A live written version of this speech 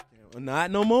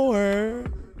Not no more.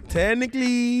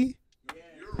 Technically,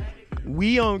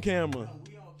 we on camera.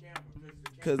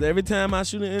 Because every time I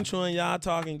shoot an intro and y'all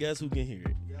talking, guess who can hear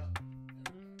it?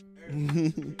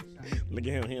 Look at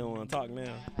him. He don't want to talk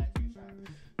now.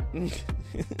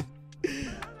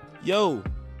 Yo,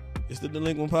 it's the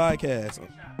Dlequint Podcast.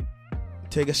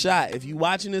 Take a shot. If you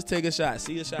watching this, take a shot.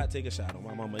 See a shot, take a shot on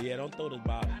my mama. Yeah, don't throw this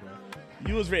bottle, bro.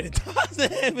 You was ready to toss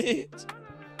that bitch.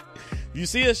 If you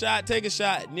see a shot, take a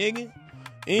shot, nigga.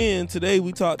 And today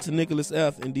we talked to Nickelus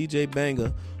F and DJ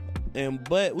Banga.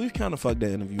 But we've kind of fucked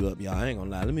that interview up, y'all. I ain't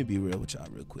gonna lie. Let me be real with y'all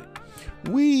real quick.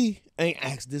 We ain't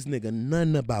asked this nigga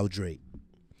nothing about Drake.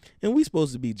 And we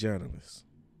supposed to be journalists.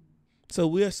 So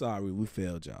we're sorry we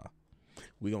failed y'all.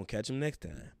 We gonna catch him next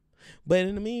time. But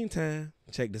in the meantime,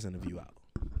 check this interview out.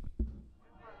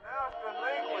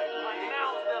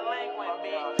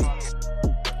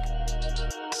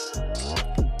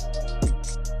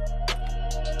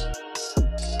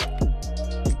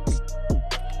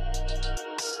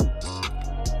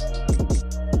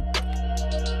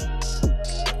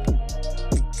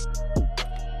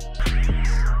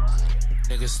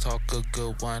 Niggas talk a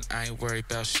good one, I ain't worried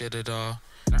about shit at all.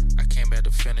 I came back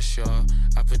to finish, y'all.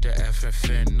 I put the F in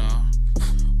fentanyl.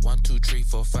 1, 2, 3,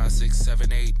 4, 5, 6,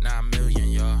 7, 8, 9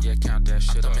 million, y'all. Yeah, count that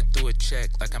shit up. I'm coming through a check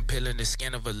like I'm peeling the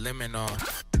skin of a lemon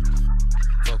off.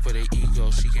 Fuck with her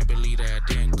ego, she can't believe that I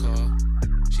didn't call.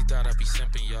 She thought I'd be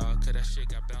simping, y'all, cause that shit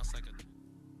got bounced like a...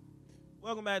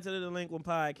 Welcome back to the Dlequint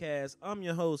Podcast. I'm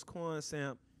your host, Quan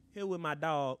Samp, here with my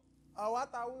dog. Oh, I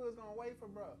thought we was gonna wait for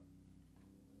bro.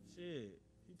 Shit,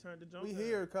 he turned the jump. We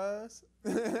here, cuz.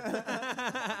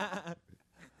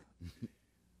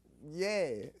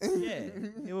 Yeah. Yeah,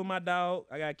 here with my dog.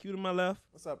 I got Q to my left.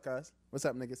 What's up, cuz? What's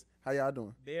up, niggas? How y'all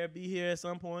doing? Bear be here at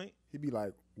some point. He be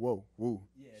like, whoa, woo.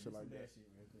 Yeah, shit like that. Shit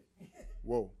real quick.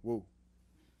 Whoa, woo.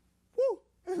 Woo.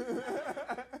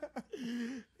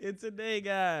 And today,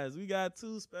 guys, we got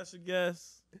two special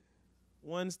guests.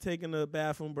 One's taking a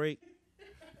bathroom break.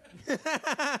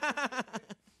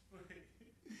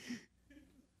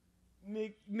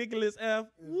 Nickelus F.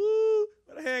 Woo!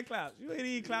 What a hand clap. You ain't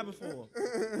even clapping for him.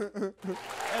 There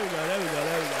we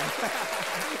go.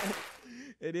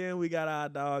 And then we got our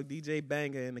dog, DJ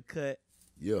Banga, in the cut.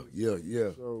 Yeah.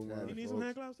 So, You need some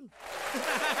hand claps, too?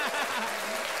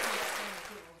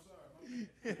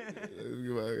 Give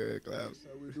my hand claps. So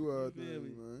we do our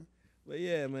thing, man. But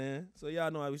yeah, man. So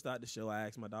y'all know how we start the show. I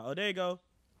asked my dog. Oh, there you go.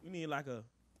 We need like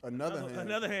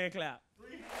another hand clap.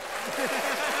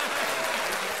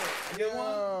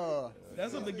 Yeah.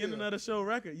 That's a beginning of the show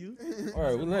record, you. All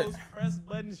right, well, Most press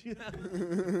buttons you have.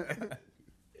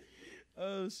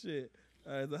 Oh, shit.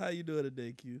 All right, so how you doing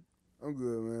today, Q? I'm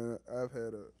good, man. I've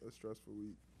had a stressful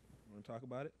week. Want to talk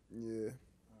about it? Yeah.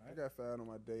 I got fired on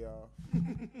my day off.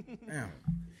 Damn.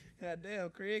 God damn,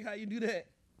 Craig, how you do that?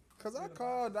 Cause I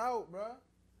called out, bro.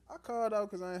 I called out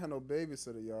because I ain't had no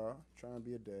babysitter, y'all. Trying to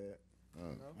be a dad.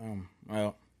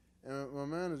 Well, And my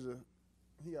manager,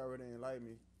 he already ain't like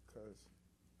me because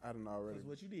I done already. That's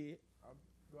what you did.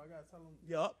 Do I gotta tell him?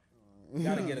 Yup.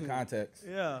 gotta get a context.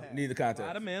 Yeah. Need the Why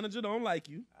context. the manager don't like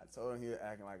you? I told him he was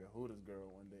acting like a Hooters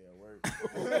girl one day at work.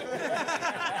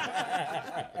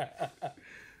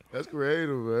 That's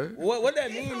creative, man. What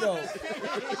that mean though?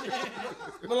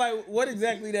 But like, what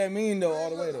exactly that mean though? All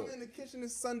the way though. I'm in the kitchen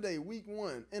this Sunday, week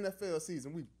 1, NFL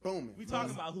season. We booming. We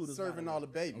talking about Hooters. Serving all the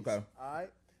babies. Okay. All right.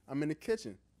 I'm in the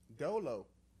kitchen. Dolo.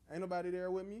 Ain't nobody there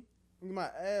with me. I'm get my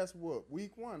ass whooped.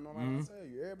 Week 1. No, I tell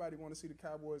you, everybody want to see the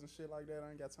Cowboys and shit like that. I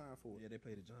ain't got time for it. Yeah, they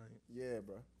play the Giants. Yeah,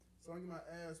 bro. So I get my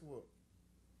ass whooped.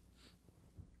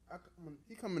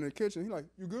 He come in the kitchen. He like,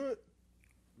 you good?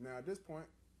 Now at this point,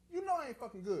 you know I ain't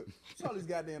fucking good. See all these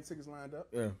goddamn tickets lined up.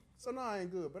 Yeah. So no, I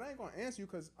ain't good. But I ain't gonna answer you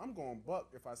because I'm gonna buck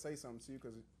if I say something to you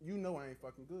because you know I ain't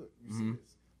fucking good. You see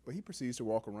this? But he proceeds to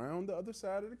walk around the other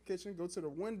side of the kitchen, go to the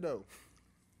window,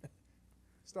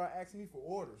 start asking me for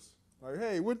orders. Like,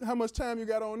 hey, how much time you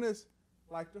got on this?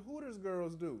 Like the Hooters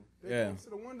girls do. They go to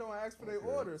the window and ask for their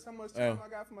orders. How much time I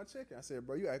got for my chicken? I said,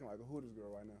 bro, you acting like a Hooters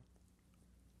girl right now.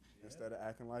 Yeah. Instead of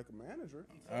acting like a manager.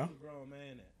 He told the grown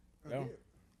man that. Yeah.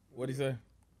 What'd he say?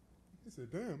 He said,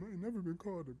 damn, I ain't never been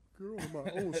called a girl in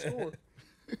my own store.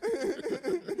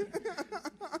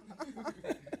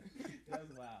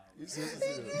 That's wild. He did,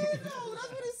 no,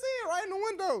 that's what he said right in the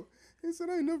window. He said,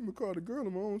 I ain't never been called a girl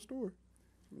in my own store.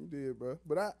 He did, bro.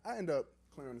 But I ended up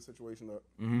clearing the situation up.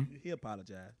 He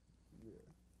apologized. Yeah.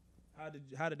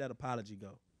 How did that apology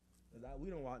go? We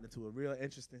done walked into a real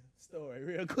interesting story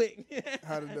real quick.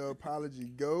 How did the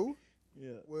apology go?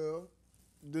 Yeah. Well,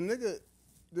 the nigga,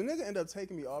 the nigga ended up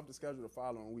taking me off the schedule the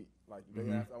following week. Like the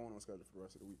day after, I went on schedule for the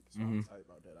rest of the week. So I'm tight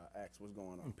about that. I asked what's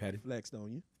going on. Petty. Flexed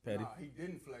on you. Petty. Nah, he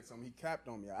didn't flex on me. He capped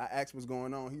on me. I asked what's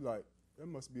going on. He like, there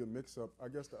must be a mix-up. I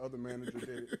guess the other manager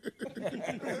did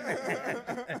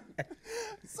it.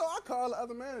 So I called the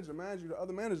other manager. Mind you, the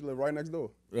other manager lived right next door.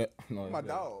 Yeah. No, My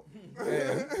dog.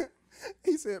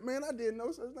 He said, man, I did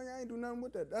no such thing. I ain't do nothing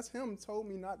with that. That's him told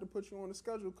me not to put you on the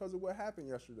schedule because of what happened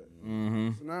yesterday.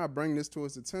 So now I bring this to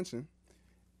his attention,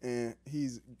 and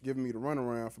he's giving me the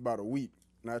runaround for about a week,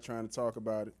 not trying to talk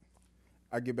about it.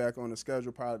 I get back on the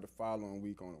schedule probably the following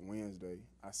week on a Wednesday.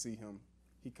 I see him.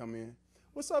 He come in.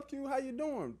 What's up, Q? How you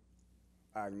doing?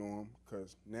 I ignore him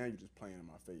because now you're just playing in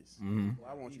my face.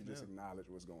 Why won't you just acknowledge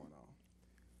what's going on?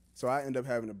 So I end up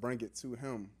having to bring it to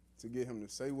him to get him to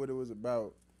say what it was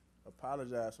about,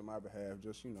 apologize for my behalf,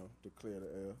 just, to clear the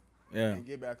air. Yeah. And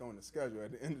get back on the schedule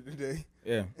at the end of the day.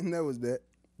 Yeah. And that was that.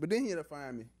 But then he had to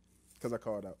find me because I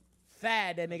called out.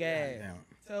 Fad that nigga ass. Damn.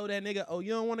 Told that nigga, oh,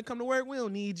 you don't want to come to work? We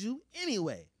don't need you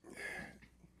anyway.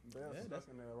 They're stuck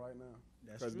in there right now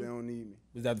That's because they true. don't need me.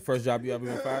 Was that the first job you ever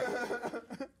been fired? Was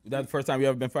that the first time you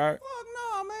ever been fired? Fuck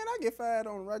no, man. I get fired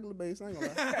on a regular basis. I ain't gonna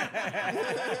lie.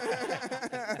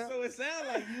 So it sounds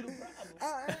like you the problem.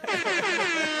 I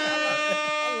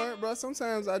learned, bro.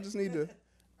 Sometimes I just need to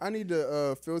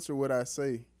filter what I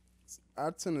say. I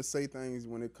tend to say things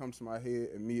when it comes to my head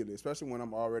immediately, especially when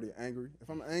I'm already angry. If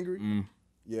I'm angry,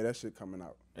 yeah, that shit coming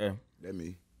out. Yeah. That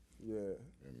me. Yeah.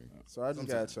 So I just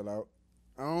gotta chill out.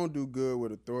 I don't do good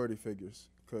with authority figures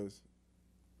because,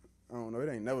 I don't know, it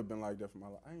ain't never been like that for my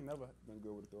life. I ain't never been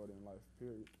good with authority in life,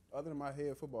 period. Other than my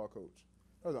head football coach.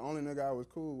 That was the only nigga I was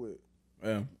cool with.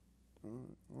 Yeah. I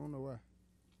don't know why.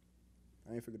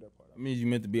 I ain't figured that part out. That means you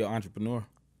meant to be an entrepreneur.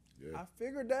 Yeah. I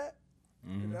figured that.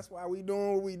 That's why we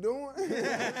doing what we doing.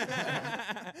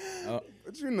 But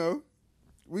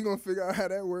we gonna figure out how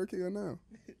that work here now.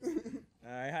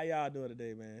 All right, how y'all doing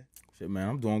today, man? Shit, man,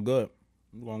 I'm doing good.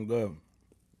 I'm doing good.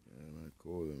 Yeah, man,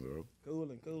 coolin', bro.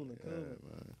 Cooling. Yeah,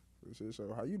 man. Appreciate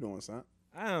you. How you doing, son?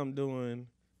 I'm doing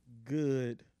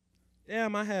good.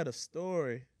 Damn, I had a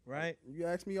story, right? You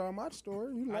asked me all my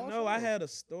story. You I lost know I yours. had a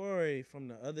story from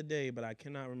the other day, but I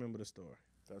cannot remember the story.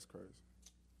 That's crazy.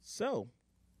 So,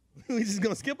 we just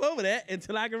gonna skip over that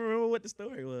until I can remember what the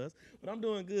story was. But I'm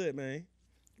doing good, man.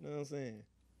 You know what I'm saying?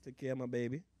 Took care of my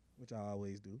baby, which I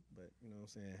always do. But, you know what I'm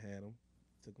saying? Had him.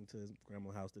 Took him to his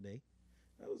grandma's house today.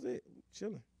 That was it.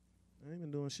 Chilling. I ain't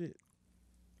been doing shit.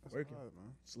 That's Working. all right,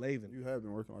 man. Slaving. You have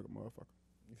been working like a motherfucker.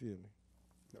 You feel me?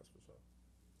 That's what's up.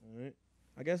 All right.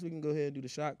 I guess we can go ahead and do the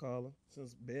shot caller.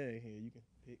 Since Bear ain't here, you can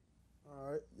pick.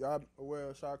 All right. Y'all aware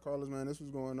of shot callers, man. This was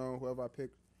going on. Whoever I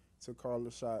picked to call the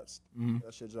shots,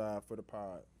 that's your job for the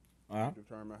pod. All right.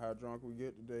 Determine how drunk we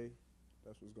get today.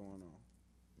 That's what's going on.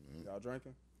 Y'all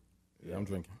drinking? Yeah, I'm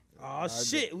drinking. Oh,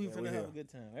 shit. We Yeah, finna we have here. a good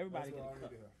time. Everybody That's get what a I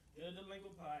cup. need to hear. Get the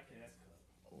Dlequint podcast cup.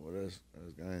 Oh, that's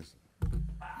gangster.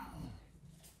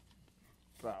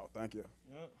 Wow, thank you.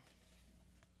 Yep.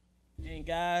 And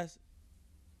guys,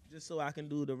 just so I can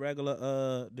do the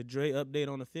regular the Dre update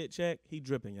on the fit check, he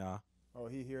dripping, y'all. Oh,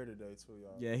 he here today too,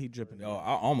 y'all. Yeah, he dripping. Yo,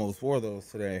 I almost wore those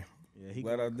today. Yeah, he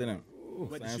Glad I didn't.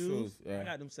 What, the Same shoes? I Yeah.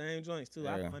 got them same joints too.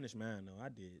 I Yeah. punished mine though. I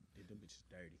did them bitches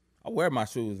dirty. I wear my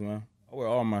shoes, man. I wear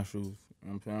all my shoes. You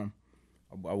know what I'm saying?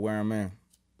 I wear them, man.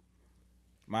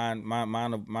 Mine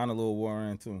a little worn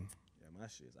in too. Yeah, my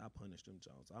shits. I punished them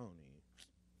joints. I don't even.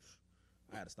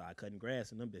 I had to start cutting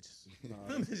grass in them bitches.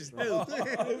 Them bitches too.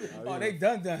 Oh, they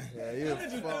done. Yeah, you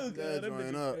fucked that Them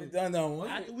joint bitches up. Done.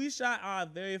 After we shot our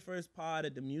very first pod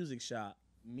at the music shop,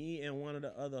 me and one of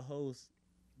the other hosts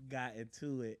got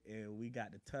into it, and we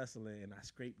got to tussling, and I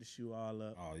scraped the shoe all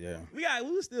up. Oh yeah. We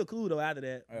was still cool though after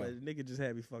that, Yeah. but the nigga just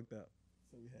had me fucked up,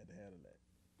 so we had to handle that.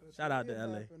 Shout out to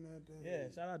LA. Yeah,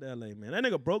 shout out to LA, man. That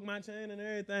nigga broke my chain and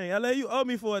everything. LA, you owe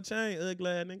me for a chain,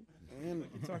 ugly ass nigga. And, What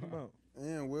you talking about?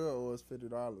 and Will owe us $50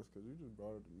 because you just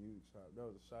brought up the music shop. That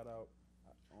was a shout out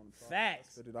on the podcast.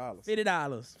 Facts. $50.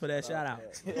 $50 for that shout out.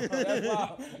 That's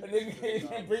why a nigga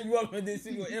can't bring you up and then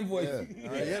see your invoice.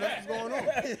 Yeah, that's what's going on.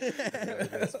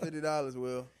 That's $50,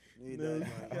 Will. Need that.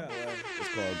 Yeah. It's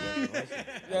called that.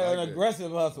 Yeah, an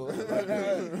aggressive hustle.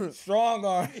 Strong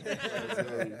arm.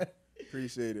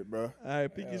 Appreciate it, bro. All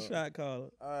right, pick your shot caller.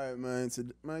 All right, man.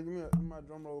 Man, give me my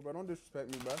drum roll, bro. Don't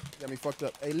disrespect me, bro. Got me fucked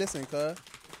up. Hey, listen, cuz.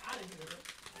 I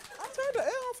turned the L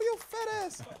on for your fat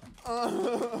ass.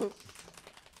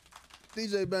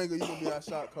 DJ Banga, you gonna be our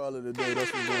shot caller today.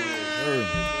 That's what's going on.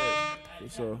 For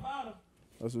sure.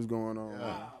 That's what's going on.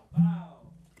 Wow.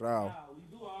 Wow. We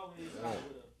do always start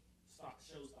with a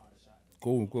show starter shot.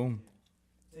 Cool.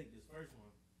 Take this first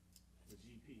one for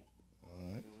GP. All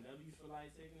right. And whenever you feel like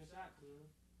taking a shot, cuz,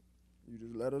 You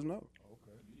just let us know.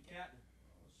 Okay. You the captain.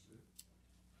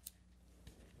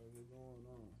 What's going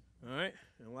on? All right.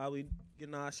 And while we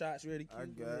getting our shots ready, I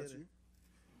Q, go got ahead you.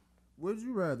 Would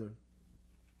you rather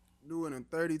do it in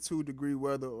 32-degree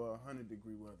weather or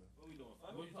 100-degree weather? What we doing?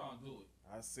 What you trying to do it?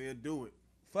 I said do it.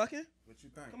 Fucking? What you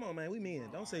think? Come on, man. We men.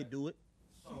 Don't say do it.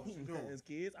 What you doing? As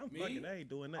kids, I'm Me? fucking. I ain't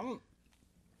doing that.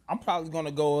 I'm probably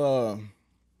gonna go. I'm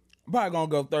probably gonna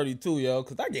go 32, yo,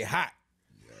 cause I get hot.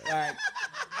 Like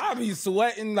I be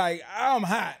sweating, like I'm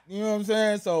hot. You know what I'm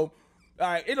saying? So,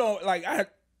 like it don't like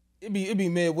it be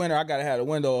midwinter. I gotta have the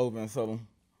window open. So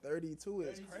 32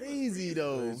 is crazy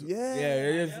though. Yeah. yeah,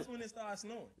 it is. That's when it starts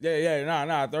snowing. Yeah,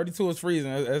 nah. 32 is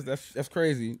freezing. That's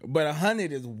crazy. But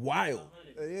 100 is wild.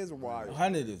 It is wild.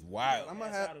 100 is wild. I'm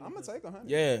gonna take 100.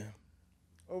 Yeah,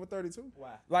 Over 32.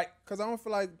 Why? like Cause I don't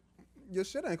feel like your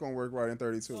shit ain't gonna work right in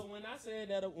 32. So when I said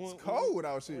that, It's cold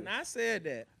out here. When I said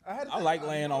that, I like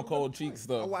laying on cold cheeks I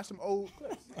though. watched them old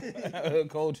clips.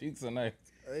 Cold cheeks are nice.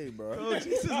 Hey, bro. I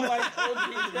like cold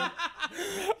cheeks.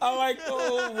 I like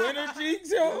cold winter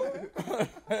cheeks, yo.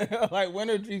 I like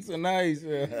winter cheeks are nice.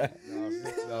 Yeah.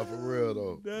 Nah, for real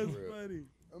though. that's For real. funny.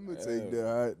 I'm gonna take that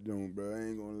hot joint, bro. I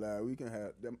ain't gonna lie. We can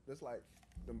have them. That's like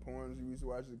them porns you used to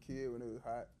watch as a kid when it was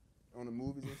hot on the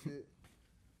movies and shit.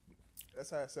 That's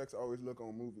how sex always look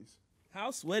on movies.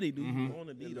 How sweaty do you want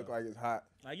to be? It look though? like it's hot.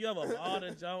 Like you have a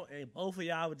water joint and both of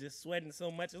y'all were just sweating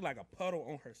so much, it's like a puddle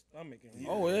on her stomach. And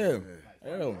Oh yeah.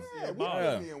 Yeah. Yeah, we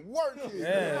Yeah. put me in work here.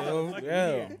 Yeah,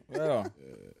 yo. Yeah.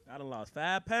 I done lost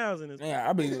 5 pounds in this. Yeah,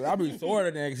 I be sore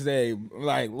the next day,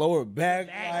 like lower back,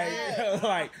 like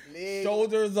like Leg.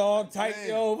 shoulders all tight,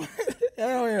 yo.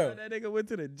 Hell yeah. That nigga went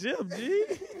to the gym, G.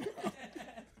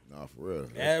 Nah, for real.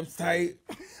 Abs tight.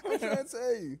 I'm trying to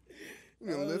tell you. You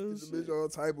done lifted the bitch all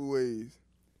type of ways.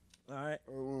 All right.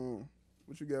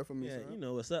 What you got for me, Yeah, son? you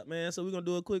know what's up, man. So we're going to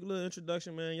do a quick little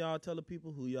introduction, man. Y'all tell the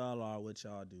people who y'all are, what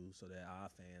y'all do, so that our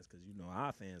fans, because you know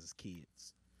our fans is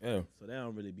kids. Yeah. So they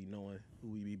don't really be knowing who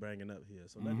we be bringing up here.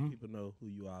 So let the people know who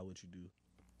you are, what you do.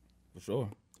 For sure.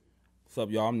 What's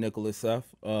up, y'all? I'm Nickelus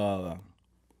Seth,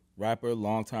 rapper,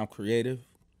 longtime creative,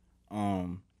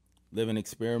 living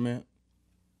experiment.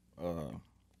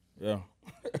 Yeah.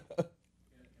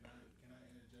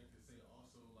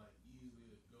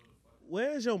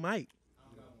 Where's your mic?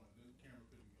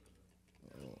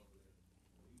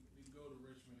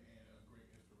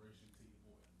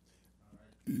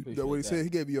 That's what he said. He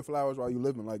gave you your flowers while you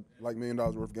living, like $1 million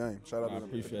worth of game. Shout out I to him.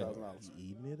 appreciate it. $50,000.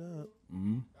 Eating it up.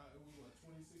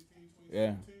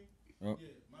 Yeah. Yeah,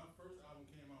 my first album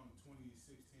came out in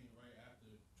 2016, right after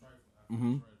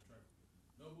Trifling.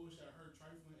 No bullshit, I heard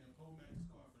Trifling and Poe Mac's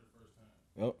car for the first time.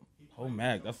 Yep. Oh,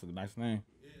 Mac, that's a nice name.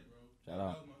 Yeah, bro. Shout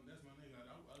out. That's my nigga.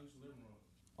 I used to live in Rome.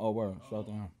 Oh, word. Shout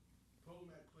out to him. Poe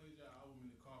Mac played that album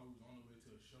in the car. We was on the way to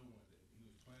a show one day. He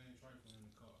was playing Trifling in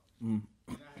the car. Mm.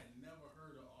 And I had never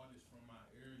heard an artist from my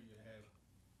area have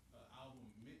an album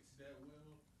mixed that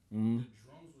well. Mm-hmm. The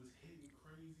drums was hitting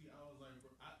crazy. I was like,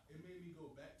 bro, it made me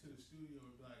go back to the studio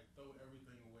and be like, throw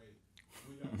everything away.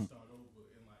 We gotta start over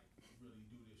and like really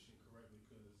do this shit correctly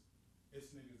because it's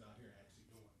niggas out here actually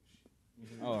doing this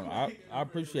shit. Oh, I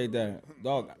appreciate that,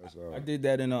 dog. That's all I right. did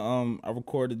that in a I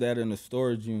recorded that in a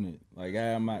storage unit. Like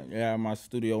I had my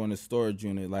studio in a storage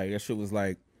unit. Like that shit was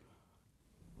like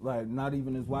not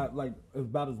even as wide. Like it's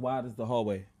about as wide as the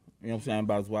hallway. You know what I'm saying?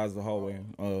 About as wide as the hallway.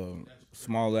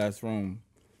 Small ass room.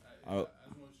 I just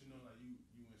want you to know, like,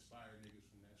 you inspire niggas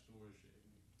from that storage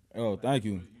shit. Oh, thank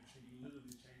you. You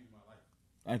literally changed my life.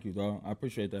 Thank you, dog. I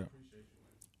appreciate that. Appreciate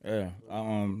you,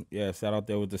 man. Yeah. Yeah. Shout out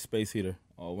there with the space heater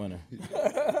all winter. Remember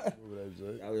that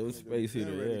joint? It was space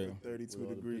heater. Ready Yeah. for 32 With all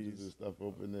the degrees. pictures and stuff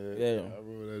open there. Yeah. I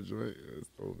remember that joint. It's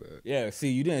throwback. Yeah.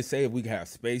 See, you didn't say if we could have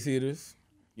space heaters.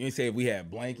 You didn't say if we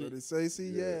had But blankets. it say, see,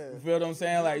 yeah. You feel what I'm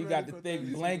saying? Like you got ready the for thick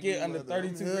 32 blanket degree under weather.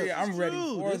 32 Yeah, degrees. I'm ready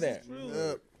true. for This that. is true.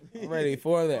 Yep. I'm ready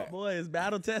for that. Boy, it's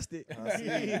battle tested. I want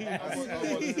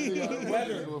to see how the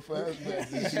weather go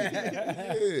flashbacks and shit.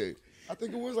 Yeah. I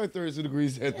think it was like 32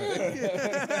 degrees that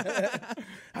day.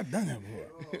 I've done that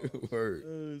before. Word.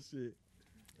 Oh shit!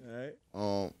 All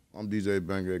right. I'm DJ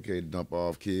Banga, aka Dump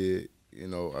Off Kid. You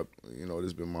know, this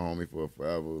has been my homie for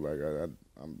forever. Like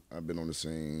I've been on the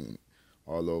scene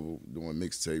all over doing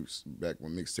mixtapes back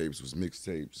when mixtapes was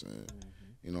mixtapes, and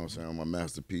you know what I'm saying, on my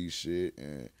masterpiece shit,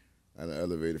 and I done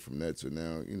elevated from that to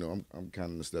now. You know, I'm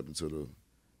kind of stepping to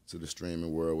the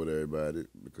streaming world with everybody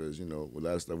because you know a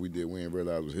lot of stuff we did we didn't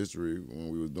realize was history when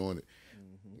we was doing it.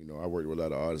 You know, I worked with a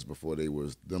lot of artists before they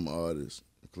was them artists,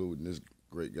 including this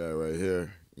great guy right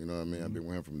here. You know what I mean? I've been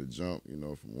with him from the jump, you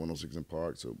know, from 106 in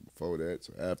Park to before that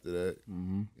to after that.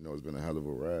 You know, it's been a hell of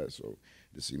a ride. So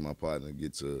to see my partner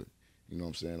get to You know what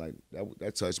I'm saying? Like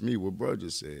that touched me. What bro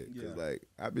just said. Cause like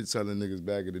I've been telling niggas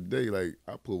back in the day, like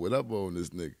I put whatever on this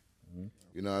nigga.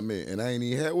 You know what I mean? And I ain't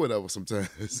even had whatever sometimes.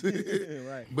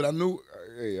 Right. But I knew,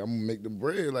 hey, I'm gonna make the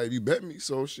bread. Like you bet me,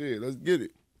 so shit, let's get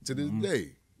it to this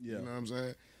day. Yeah. You know what I'm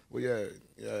saying? Well,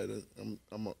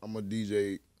 I'm a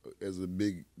DJ as a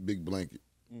big blanket.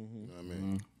 You know what I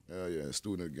mean? Hell yeah,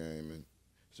 student of the game, and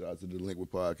shout out to the Dlequint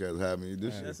podcast having me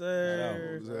this year. Yes,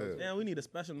 sir. What's that? Damn, we need a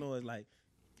special noise like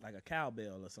a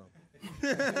cowbell or something.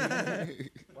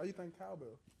 Why you think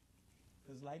cowbell?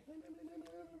 It's like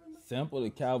Sample the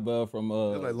cowbell from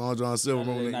That's like Long John Silver.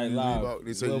 Saturday When Night they Live. leave out,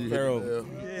 they say Will you Ferrell.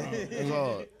 hit it's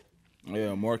hard.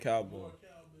 Yeah, more cowbell.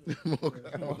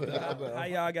 how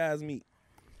y'all guys meet?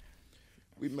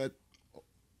 We met.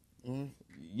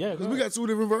 Yeah, Cause we got two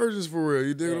different versions for real.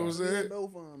 You dig what I'm Yeah, saying?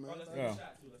 both of them, man. Yeah. All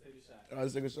right,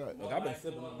 let's take a shot. Look, I've been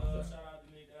sipping on myself.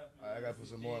 I gotta put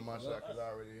some more in my shot because I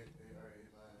already hit.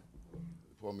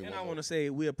 Pour me And one I more, want to say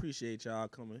we appreciate y'all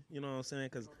coming. You know what I'm saying?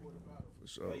 Because for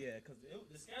sure. because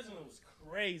the scheduling was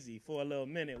crazy for a little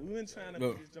minute. We been trying to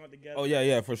Look. put this joint together. Oh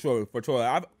yeah, for sure.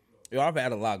 I've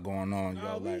had a lot going on, No,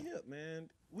 yo. we Like, hip, man.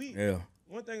 We yeah.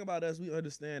 One thing about us, we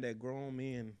understand that grown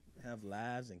men have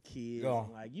lives and kids. Yo.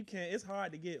 And, like you can't. It's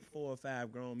hard to get 4 or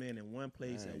 5 grown men in one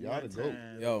place Man, at y'all one the GOAT.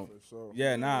 time. Yo, For sure.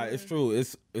 yeah, nah, it's true.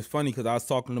 It's funny because I was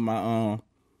talking to my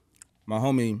my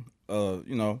homie.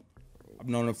 You know, I've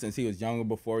known him since he was younger,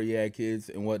 before he had kids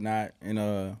and whatnot,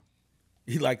 and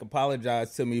he like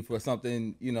apologized to me for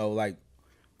something, you know, like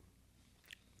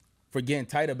for getting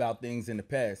tight about things in the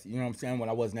past. You know what I'm saying? When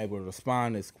I wasn't able to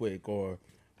respond as quick or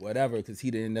whatever, because he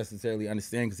didn't necessarily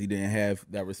understand, because he didn't have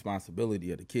that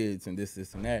responsibility of the kids and this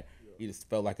and that. He just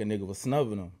felt like a nigga was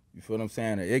snubbing him. You feel what I'm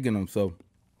saying? Or egging him. So, you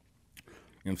know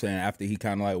what I'm saying? After he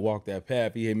kind of like walked that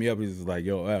path, he hit me up. He was just like,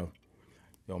 yo,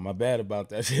 my bad about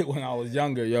that shit when I was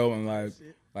younger, yo. And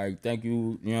like, thank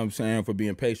you, you know what I'm saying, for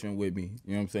being patient with me.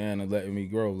 You know what I'm saying? And letting me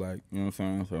grow, like, you know what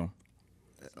I'm saying? So.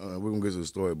 We're gonna get to the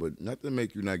story, but not to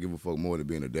make you not give a fuck more than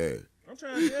being a dad. I'm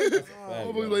trying to tell you.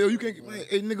 Motherfuckers like, yo, you can't get, man,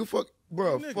 hey, nigga, fuck,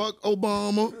 bro, fuck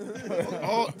Obama,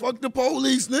 fuck the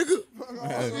police, nigga.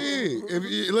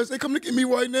 Shit, unless they come to get me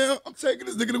right now, I'm taking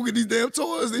this nigga to get these damn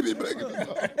toys. They be begging me.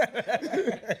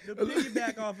 To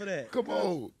piggyback off of that. Come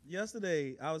on.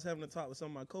 Yesterday, I was having a talk with some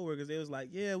of my coworkers. They was like,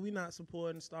 yeah, we not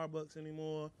supporting Starbucks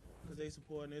anymore because they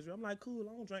supporting Israel. I'm like, cool,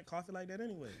 I don't drink coffee like that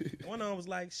anyway. One of them was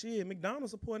like, shit,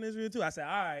 McDonald's supporting Israel too. I said,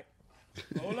 all right,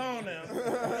 hold on now.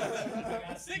 I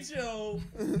got a 6-year-old,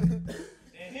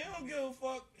 and he don't give a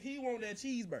fuck. He want that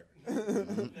cheeseburger.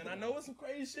 And I know it's some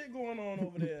crazy shit going on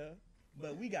over there,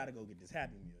 but we got to go get this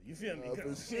Happy Meal. You feel me?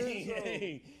 For sure.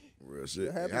 Hey, Real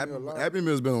shit. Happy Meal life. Happy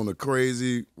Meal's been on a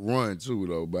crazy run too,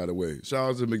 though. By the way, shout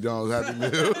out to McDonald's Happy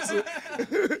Meals.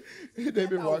 They've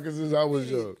been rocking since I was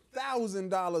young.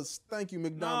 $1,000. Thank you,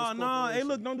 McDonald's. no. Hey, Corporation.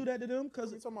 look, don't do that to them, What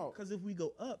you talking about? because if we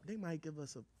go up, they might give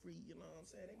us a free. You know what I'm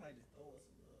saying? They might just throw us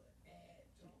a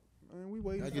little ad. Man, we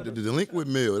waiting. I for get the- the delinquent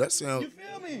meal. That sounds. You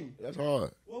feel me? That's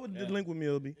hard. What would the delinquent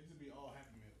meal be? It just be all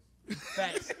Happy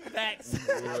Meals. Facts.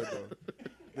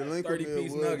 Delinquent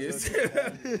 30-piece meal nuggets.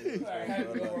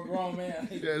 would- Grown man.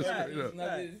 Yeah, straight up.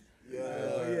 Nuggets.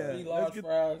 Yeah. 3 large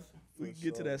fries. We can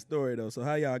get to that story though. So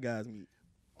how y'all guys meet?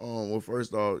 Well,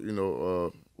 first off, you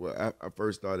know, I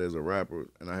first started as a rapper,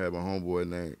 and I had my homeboy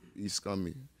named E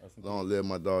Scummy. Long live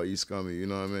my dog E Scummy. You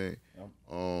know what I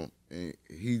mean? And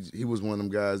he was one of them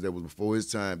guys that was before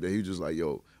his time. That he just like,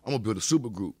 yo, I'm gonna build a super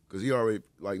group, cause he already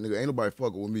like, nigga, ain't nobody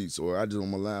fucking with me, so I just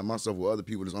want to align myself with other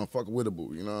people that's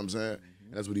unfuckwittable. You know what I'm saying?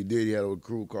 And that's what he did. He had a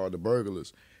crew called the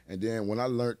Burglars. And then when I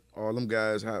learned all them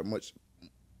guys how much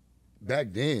back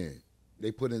then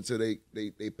they put into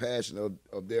they passion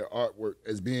of their artwork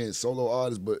as being solo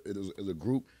artists, but it is as a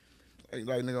group. Like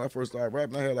nigga, when I first started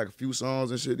rapping, I had like a few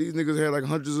songs and shit. These niggas had like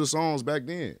hundreds of songs back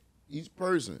then, each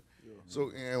person. So,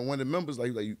 and one of the members,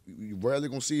 like you rarely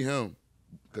gonna see him,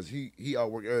 because he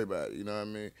outworked everybody, you know what I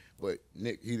mean? But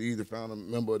Nick, he either found a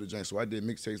member of the gang, so I did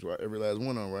mixtapes with every last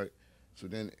one of them, right? So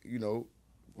then, you know,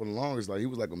 for the longest, like, he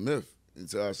was like a myth.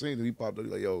 Until I seen him, he popped up,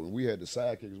 like, yo, we had the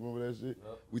sidekicks, remember that shit?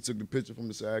 Yep. We took the picture from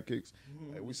the sidekicks.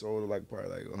 Like, we sold like probably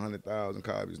like 100,000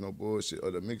 copies, no bullshit,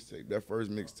 of the mixtape. That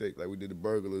first mixtape, like we did the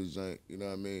Burglars joint, you know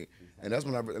what I mean? And that's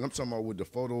when and I'm talking about with the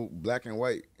photo, black and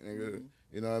white, nigga,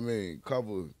 you know what I mean?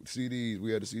 Cover, CDs,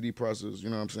 we had the CD process, you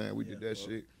know what I'm saying? We did that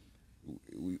shit.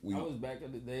 We I was back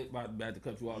in the day, about to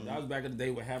cut you off. I was back in the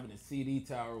day where having a CD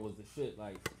tower was the shit.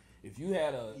 Like, if you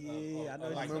had I know.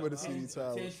 like remember the CD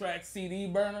tower. 10-track CD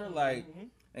burner, like,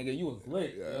 nigga, you was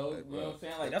lit, yo. You know what I'm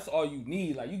saying? Like, that's all you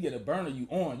need. Like, you get a burner, you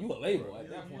on. You a label at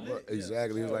that point.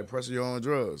 Exactly. It's like pressing your own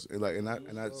drugs. And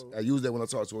I use that when I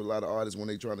talk to a lot of artists when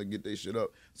they trying to get their shit up.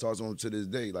 Talk to them to this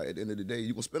day. Like, at the end of the day,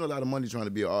 you can spend a lot of money trying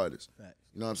to be an artist.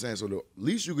 You know what I'm saying? So the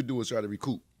least you could do is try to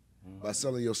recoup by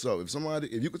selling yourself.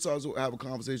 If you could have a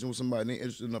conversation with somebody and they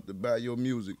interested enough to buy your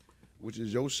music, which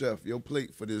is your chef, your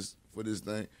plate for this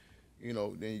thing, you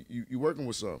know, then you working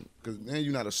with something. Because then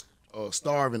you're not a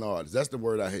starving artist. That's the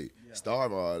word I hate.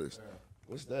 Starving artist.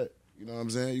 What's that? You know what I'm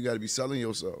saying? You got to be selling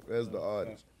yourself as the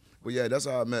artist. But yeah, that's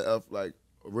how I met F, like,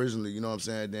 originally, you know what I'm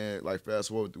saying? Then, like, fast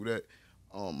forward through that,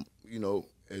 you know,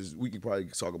 as we can probably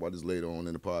talk about this later on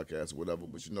in the podcast or whatever,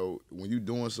 but, you know, when you're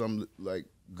doing something, like,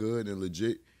 good and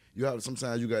legit,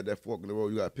 sometimes you got that fork in the road,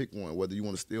 you got to pick one, whether you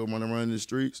want to still run around in the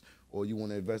streets or you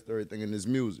want to invest everything in this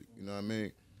music, you know what I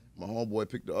mean? My homeboy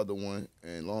picked the other one,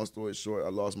 and long story short, I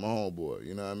lost my homeboy,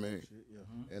 you know what I mean?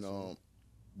 And,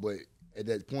 but at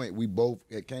that point, we both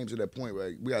came to that point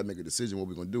where we got to make a decision what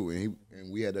we're going to do,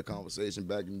 and we had that conversation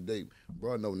back in the day.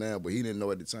 Bro, I know now, but he didn't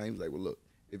know at the time. He was like, well, look,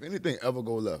 if anything ever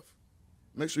go left,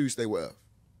 make sure you stay with F.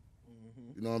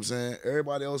 You know what I'm saying?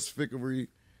 Everybody else fickery,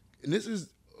 and this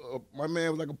is, my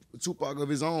man was like a Tupac of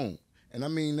his own, and I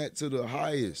mean that to the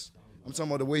highest. I'm talking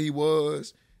about the way he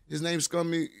was. His name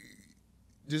Scummy.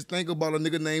 Just think about a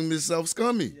nigga named himself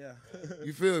Scummy. Yeah.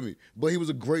 You feel me? But he was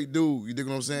a great dude. You dig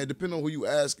what I'm saying? Depending on who you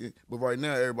asking. But right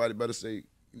now, everybody better say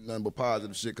nothing but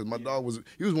positive shit. Because my dog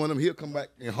he was one of them. He'll come back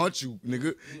and hunt you,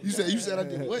 nigga. You said I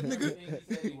did what, nigga?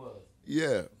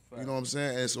 Yeah. You know what I'm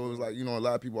saying? And so it was like, you know, a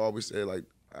lot of people always say, like,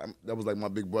 that was like my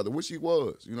big brother, which he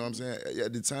was. You know what I'm saying?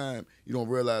 At the time, you don't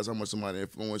realize how much somebody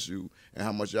influenced you and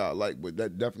how much y'all like. But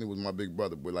that definitely was my big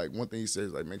brother. But, like, one thing he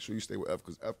says, like, make sure you stay with F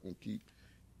because F gonna keep.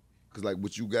 Because, like,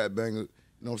 what you got, Banga, you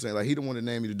know what I'm saying? Like, he the one that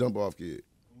named me the Dump Off Kid.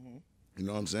 You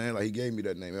know what I'm saying? Like, he gave me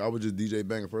that name. I was just DJ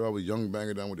Banga first. I was Young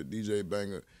Banga, then with the DJ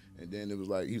Banga. And then it was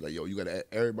like, he was like, yo, you got to,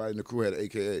 everybody in the crew had an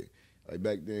AKA. Like,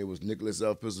 back then it was Nickelus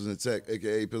F, Pistols and Tech,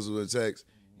 AKA Pistols and Techs.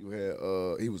 You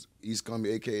had, he was East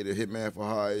Cumbie, AKA the Hitman for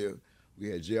Hire. We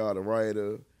had JR the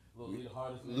Writer.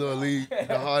 Lil Lee,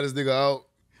 the hardest nigga out.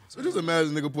 So just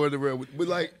imagine nigga put it around. But,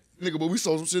 like, nigga, but we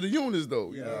sold some shit to units,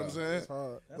 though. You know what I'm saying? That's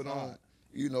hard. That's hard.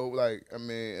 You know, like, I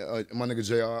mean, my nigga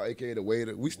JR, a.k.a. the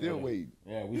Waiter, we still waiting.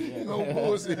 Yeah, we still. No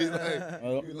bullshit.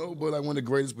 Like, you know, but like one of the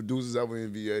greatest producers ever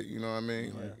in VA, you know what I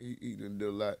mean? Like, he did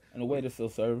a lot. And the Waiter's still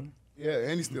serving. Yeah,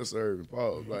 and he's still serving,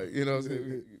 pause. Like, you know what I'm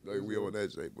saying? Like, we on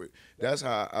that shape. But that's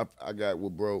how I got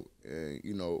with bro. And,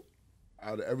 you know,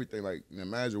 out of everything, like,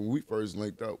 imagine when we first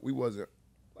linked up, we wasn't,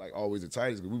 like, always the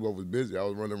tightest because we both was busy. I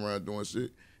was running around doing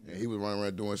shit, and he was running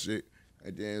around doing shit.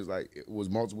 And then it's like, it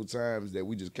was multiple times that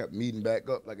we just kept meeting back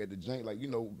up, like at the joint, like, you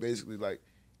know, basically like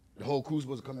the whole crew's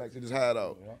supposed to come back to this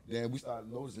hideout. Then we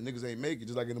started noticing niggas ain't make it,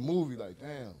 just like in the movie, like,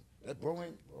 damn, that bro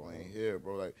ain't here,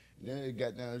 bro. Like, then it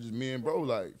got down to just me and bro,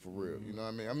 like, for real, you know what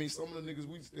I mean? I mean, some of the niggas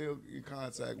we still in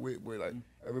contact with, where like,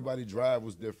 everybody drive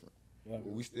was different. But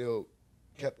we still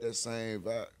kept that same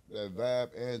vibe,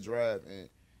 and drive, and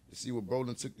to see what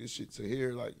Brolin took this shit to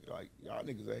here, like y'all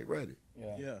niggas ain't ready.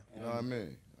 Yeah. You know what I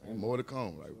mean? Ain't more to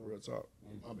come, like real talk.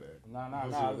 My bad.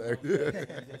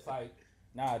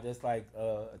 Nah. Just like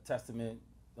a testament,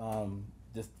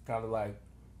 just kind of like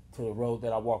to the road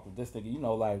that I walked with this nigga. You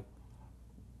know, like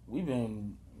we've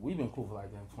been cool for like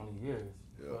 20 years.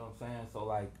 You know what I'm saying? So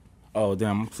like, oh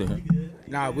damn, I'm saying.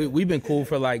 Nah, we've been cool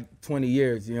for like 20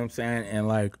 years. You know what I'm saying? And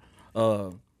like,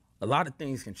 a lot of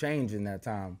things can change in that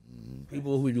time.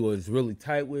 People who you was really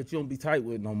tight with, you don't be tight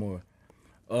with no more.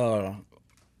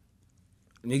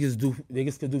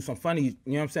 Niggas could do some funny, you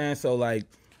know what I'm saying? So like,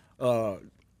 to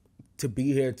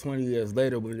be here 20 years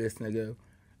later with this nigga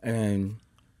and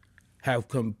have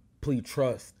complete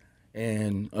trust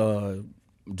and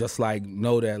just like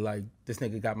know that like this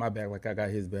nigga got my back like I got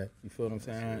his back. You feel what I'm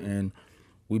saying? And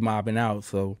we mobbing out,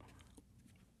 so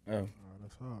yeah.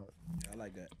 That's hard. Yeah, I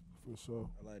like that. For sure.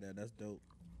 I like that. That's dope.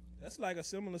 That's like a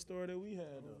similar story that we had.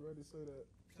 I was ready to say that.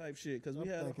 Type shit, because we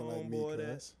had a homeboy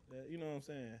that, you know what I'm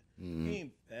saying? He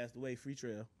ain't passed away, Free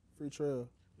Trail.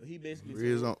 But he basically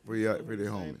free the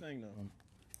homie. Same thing, though.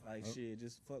 Like, shit,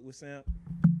 just fuck with Sam.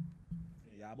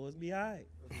 Y'all boys be all right.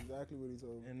 That's exactly what he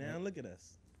told me. And now look at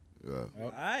us. Yeah.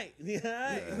 All right. Yeah, all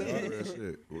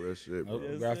right. Real shit, bro.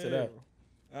 Congrats to that.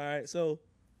 All right, so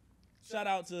shout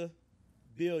out to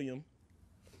Billiam.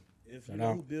 If you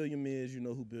know who Billiam is, you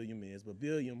know who Billiam is. But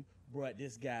Billiam brought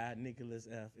this guy, Nickelus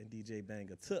F and DJ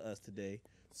Banga, to us today.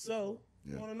 So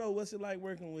I want to know what's it like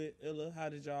working with Illa. How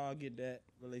did y'all get that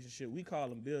relationship? We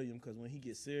call him Billiam because when he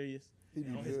gets serious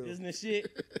on his business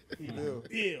shit, he Bill.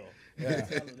 Yeah.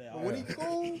 When he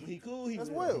cool, he that's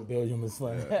Will. Billiam is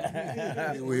funny.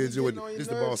 This is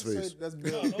the boss face. That's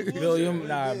Bill. Billiam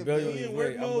is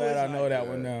great. I'm glad I know that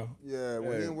one now. Yeah,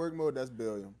 when he in work mode, that's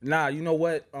Billiam. Nah, you know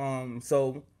what?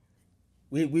 So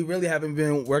we really haven't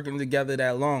been working together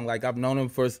that long. Like I've known him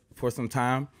for some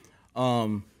time.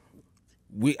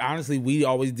 We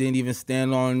always didn't even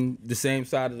stand on the same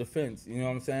side of the fence. You know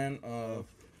what I'm saying?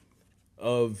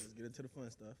 Let's get into the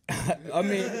fun stuff. I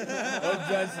mean, of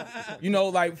just,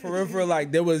 like for real,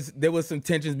 like there was some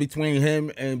tensions between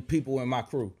him and people in my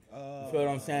crew. You feel what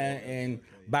I'm saying? And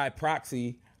by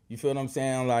proxy, you feel what I'm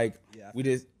saying? Like we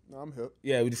just, no, I'm hip.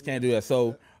 Yeah, we just can't do that.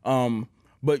 So,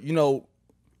 but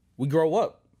we grow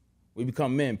up, we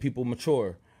become men. People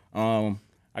mature. I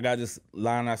got this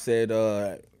line I said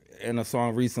in a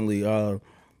song recently.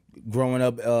 Growing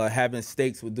up, having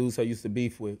steaks with dudes I used to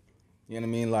beef with. You know what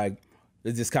I mean? Like.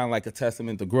 It's just kind of like a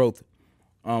testament to growth.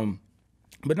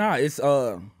 But nah, it's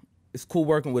cool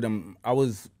working with him. I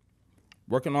was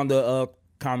working on the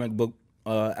comic book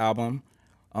album,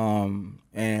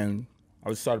 and I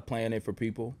just started playing it for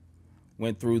people.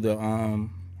 Went through the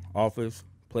office,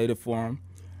 played it for him.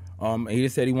 And he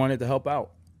just said he wanted to help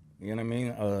out. You know what I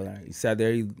mean? He sat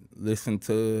there, he listened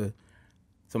to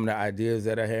some of the ideas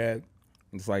that I had.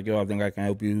 It's like, yo, I think I can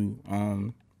help you, you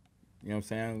know what I'm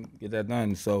saying, get that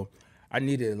done. So I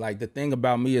needed, like, the thing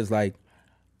about me is, like,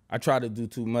 I try to do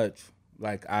too much.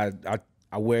 Like, I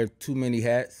wear too many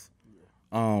hats.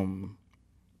 I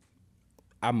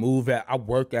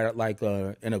work at, like,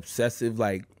 an obsessive,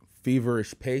 like,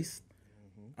 feverish pace.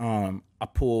 I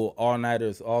pull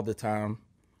all-nighters all the time.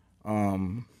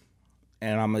 And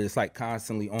I'm just, like,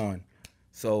 constantly on.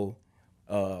 So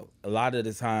a lot of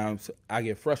the times I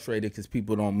get frustrated because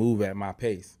people don't move at my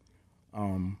pace.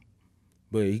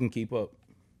 But he can keep up.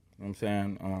 You know what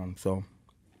I'm saying? So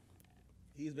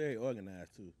he's very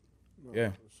organized too.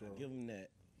 Yeah. Sure. Give him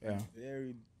that. Yeah. He's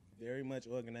very, very much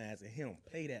organized, and he don't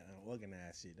play that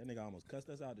unorganized shit. That nigga almost cussed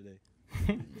us out today.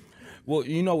 Well,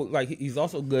 like he's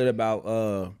also good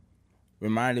about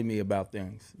reminding me about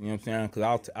things. You know what I'm saying?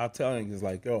 Because I'll tell him, it's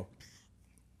like, yo,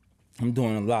 I'm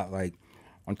doing a lot. Like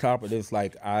on top of this,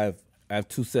 like I have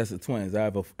 2 sets of twins. I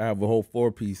have a whole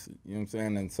 4-piece. You know what I'm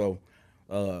saying? And so.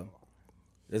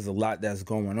 There's a lot that's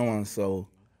going on, so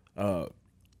I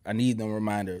need them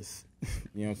reminders.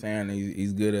 You know what I'm saying?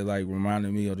 He's good at like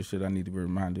reminding me of the shit I need to be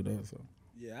reminded of. So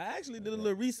yeah, I actually did a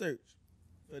little research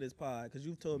for this pod because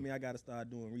you told me I got to start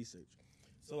doing research.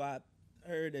 So I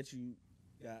heard that you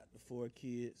got the 4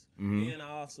 kids, and I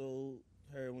also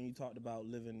heard when you talked about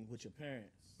living with your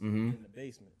parents in the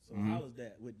basement. So how was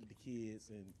that with the kids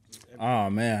and just everything? Oh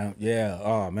man, yeah.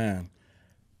 Oh man.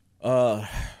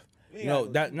 We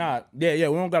don't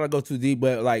gotta go too deep,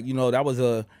 but like, that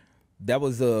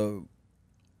was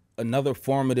another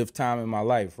formative time in my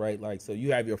life, right? Like, so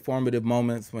you have your formative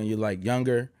moments when you're like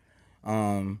younger,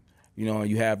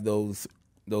 you have those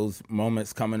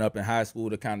moments coming up in high school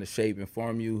to kind of shape and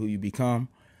form you who you become.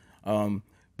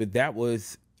 But that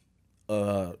was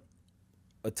a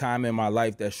time in my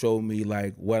life that showed me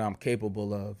like what I'm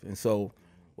capable of. And so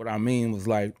what I mean was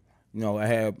like, I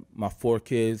had my 4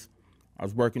 kids. I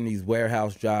was working these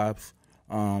warehouse jobs,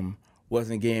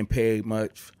 wasn't getting paid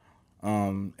much,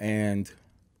 and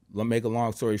to make a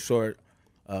long story short,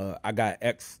 I got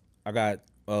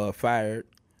fired,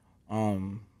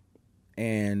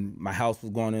 and my house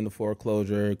was going into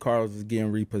foreclosure. Cars was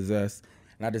getting repossessed,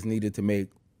 and I just needed to make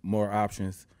more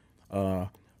options.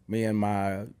 Me and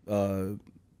my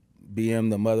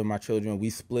BM, the mother of my children, we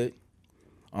split.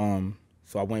 So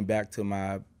I went back to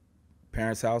my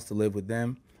parents' house to live with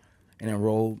them. And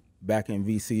enrolled back in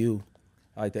VCU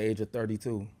at like the age of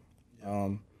 32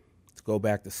 to go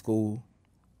back to school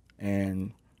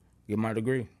and get my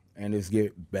degree and just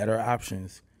get better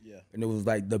options. Yeah. And it was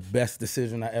like the best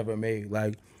decision I ever made.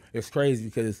 Like, it's crazy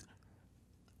because,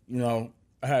 I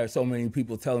had so many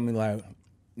people telling me like,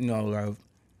 like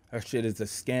that shit is a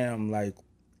scam. Like,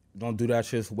 don't do that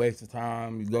shit, it's a waste of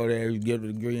time. You go there, you get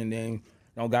a degree, and then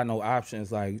don't got no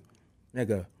options. Like,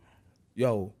 nigga,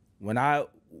 yo, when I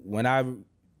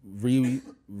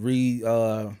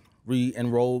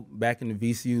re-enrolled back in the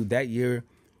VCU that year,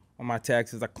 on my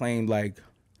taxes I claimed like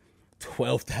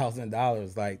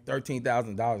 $12,000, like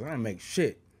 $13,000. I didn't make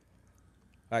shit.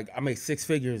 Like, I make 6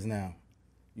 figures now.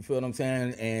 You feel what I'm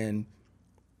saying? And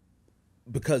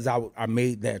because I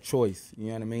made that choice, you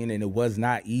know what I mean? And it was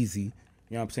not easy. You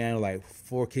know what I'm saying? Like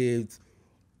 4 kids,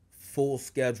 full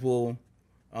schedule,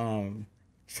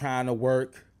 trying to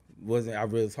work, I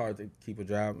really, it's hard to keep a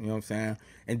job, you know what I'm saying?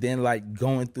 And then like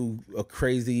going through a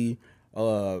crazy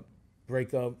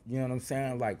breakup, you know what I'm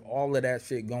saying? Like all of that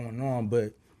shit going on,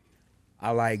 but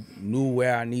I like knew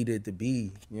where I needed to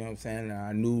be, you know what I'm saying? And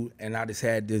I knew, and I just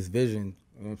had this vision,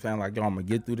 you know what I'm saying? Like, yo, I'm gonna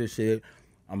get through this shit.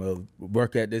 I'm gonna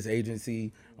work at this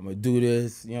agency. I'm gonna do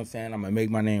this, you know what I'm saying? I'm gonna make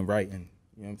my name writing,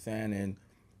 you know what I'm saying? And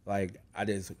like, I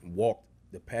just walked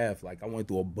the path. Like I went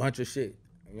through a bunch of shit,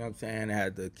 you know what I'm saying? I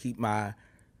had to keep my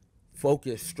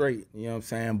focus straight, you know what I'm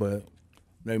saying? But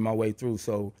made my way through.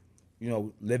 So, you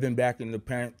know, living back in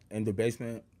the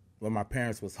basement where my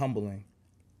parents was humbling,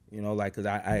 you know, like, cause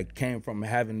I came from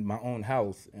having my own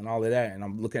house and all of that. And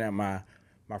I'm looking at my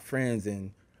friends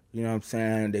and, you know what I'm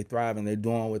saying? They thriving, they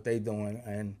doing what they doing.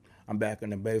 And I'm back in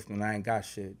the basement. I ain't got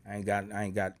shit. I ain't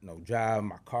got no job.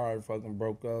 My car fucking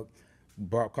broke up.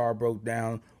 Car broke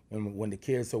down. When the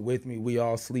kids are with me, we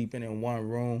all sleeping in one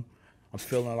room. I'm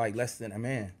feeling like less than a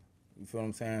man. You feel what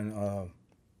I'm saying?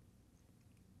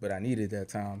 But I needed that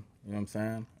time. You know what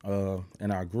I'm saying?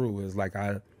 And I grew. It's like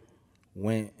I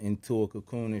went into a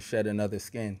cocoon and shed another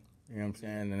skin. You know what I'm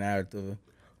saying? And I had to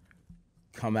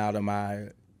come out of my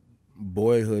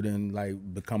boyhood and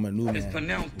like become a new man. It's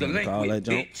pronounced Dlequint,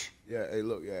 bitch. Yeah, hey,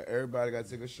 look, yeah, everybody got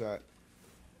to take a shot.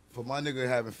 For my nigga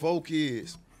having 4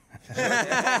 kids. You know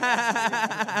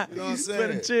what I'm saying? For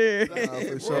the cheer.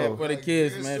 For sure. Yeah, for the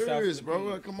kids, man. Serious, bro.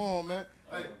 Like, come on, man.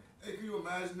 Like, hey, can you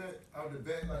imagine that? Out the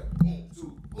back, like, boom,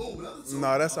 2, boom, another 2.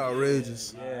 No, that's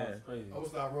outrageous. Yeah, it's crazy. I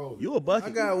was not rolling. You a bucket.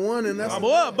 I got one, and that's My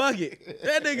boy a bucket.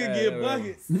 That nigga get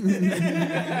buckets.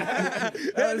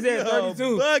 That was it,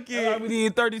 32. Bucket. We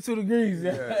need 32 degrees.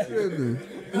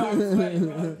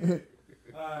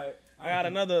 Alright, I got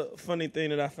another funny thing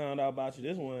that I found out about you.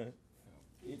 This one,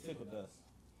 it tickled us.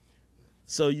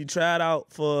 So you tried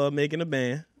out for making a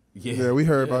band. Yeah, we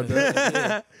heard about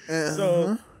that.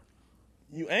 So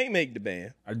you ain't make the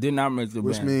band. I did not make the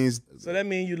Which band. means So that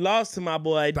means you lost to my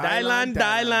boy Dylan,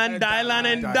 Dylan,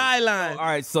 and Dylan. All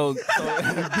right, so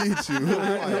beat you.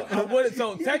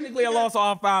 so technically I lost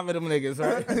all 5 of them niggas,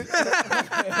 right?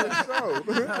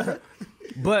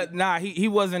 But nah, he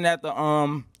wasn't at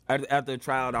the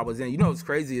trial I was in. You know what's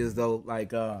crazy is though,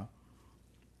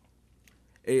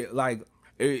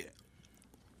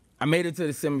 I made it to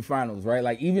the semifinals, right?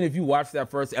 Like even if you watch that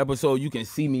first episode, you can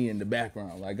see me in the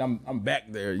background. Like I'm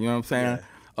back there. You know what I'm saying?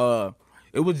 Yeah.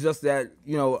 It was just that,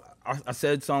 you know, I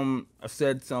said some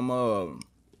shit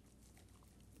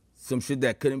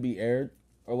that couldn't be aired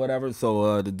or whatever.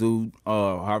 So the dude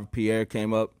Harvey Pierre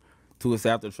came up to us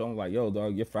after the show and was like, "Yo,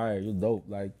 dog, you're fired. You're dope.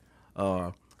 Like,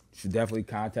 you should definitely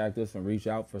contact us and reach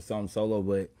out for something solo,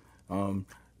 but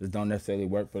this don't necessarily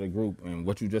work for the group. And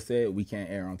what you just said, we can't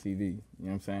air on TV. You know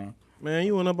what I'm saying? Man,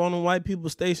 you went up on the white people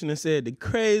station and said the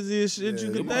craziest shit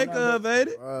you could think of, ain't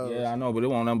it? Yeah, I know, but it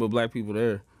won't nothing but black people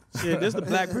there. Shit, this the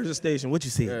black person station. What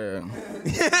you said?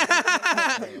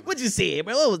 Yeah. What you said,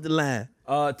 bro? What was the line?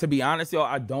 To be honest, y'all,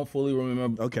 I don't fully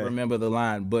remember the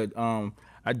line, but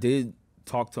I did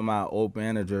talk to my old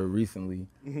manager recently,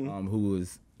 who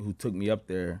took me up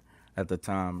there at the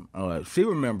time. She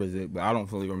remembers it, but I don't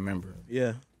fully remember it.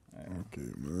 Yeah. Okay,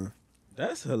 man.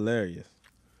 That's hilarious.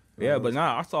 Yeah, but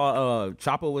nah, I saw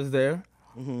Chopper was there.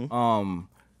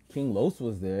 King Los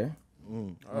was there.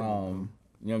 You know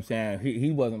what I'm saying?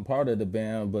 He wasn't part of the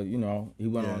band, but you know, he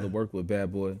went on to work with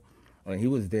Bad Boy. He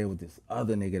was there with this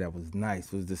other nigga that was nice.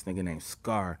 It was this nigga named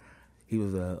Scar. He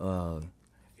was a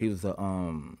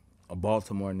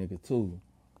Baltimore nigga too.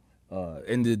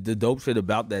 And the dope shit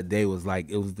about that day was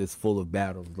like it was this full of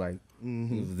battles. Like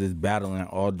it was this battling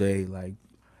all day, like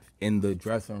in the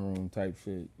dressing room type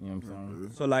shit. You know what I'm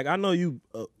saying? So like I know you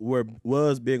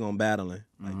was big on battling.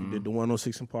 Like you did the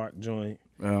 106 and Park joint.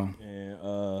 Yeah.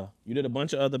 And you did a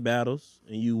bunch of other battles,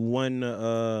 and you won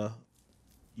the.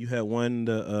 You had won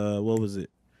the what was it?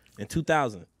 In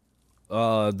 2000.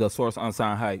 The Source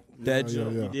Unsigned Hype. That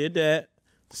joint. You did that.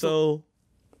 So,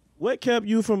 what kept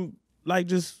you from like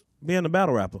just being a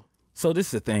battle rapper? So this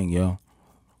is the thing, yo.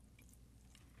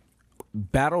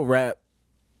 Battle rap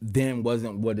then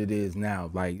wasn't what it is now.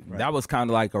 Like that was kind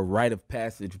of like a rite of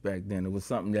passage back then. It was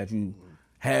something that you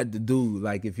had to do.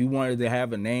 Like if you wanted to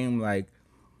have a name, like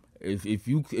if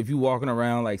you walking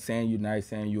around like saying you nice,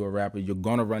 saying you a rapper, you're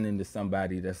gonna run into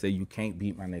somebody that say you can't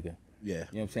beat my nigga. Yeah. You know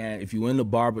what I'm saying? If you in the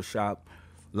barbershop,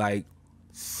 like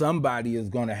somebody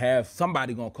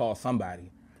gonna call somebody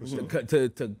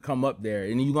to come up there,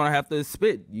 and you're gonna have to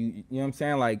spit. You know what I'm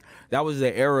saying? Like that was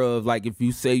the era of like if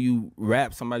you say you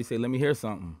rap, somebody say, let me hear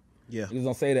something. Yeah. You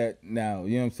don't say that now,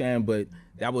 you know what I'm saying? But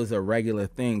that was a regular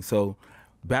thing. So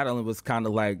battling was kind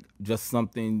of like just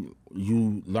something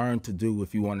you learned to do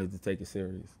if you wanted to take it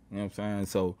serious. You know what I'm saying?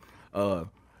 So The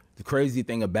crazy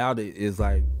thing about it is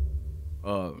like,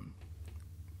 I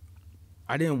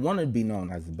didn't want to be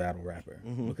known as a battle rapper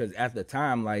because at the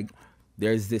time, like,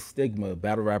 there's this stigma: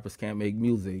 battle rappers can't make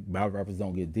music, battle rappers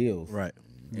don't get deals. Right.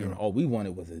 And all we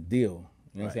wanted was a deal.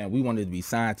 You know what I'm saying? We wanted to be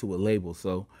signed to a label.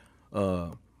 So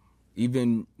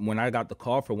even when I got the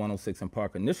call for 106 in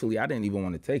Park initially, I didn't even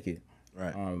want to take it.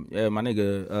 Right. Yeah, my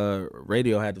nigga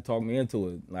Radio had to talk me into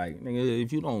it. Like, nigga,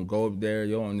 if you don't go up there,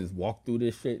 yo, and just walk through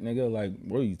this shit, nigga, like,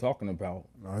 what are you talking about?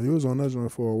 Nah, you was on that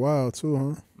joint for a while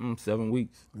too, huh? 7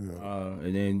 weeks. Yeah.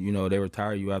 And then, you know, they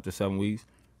retire you after 7 weeks,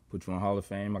 put you in Hall of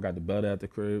Fame. I got the belt at the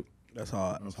crib. That's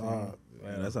hard. That's hard.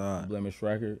 Yeah, that's hard. Blemish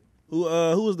record. Who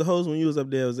was the host when you was up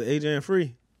there? Was it AJ and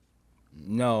Free?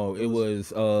 No, it was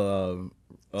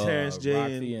Terrence J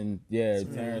Roxy and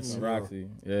Terrence and Roxy.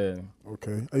 Yeah.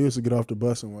 Okay. I used to get off the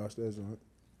bus and watch that joint.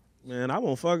 Man, I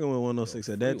wasn't fucking with 106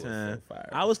 at that was so time. fire.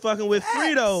 I was fucking with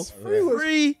Free though. Free was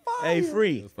Free. fire. Hey, It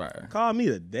Free. was fire. Call me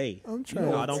today. I'm trying.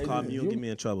 No, don't call me. You'll get me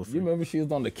in trouble. You Free. remember she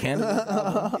was on the Cannabis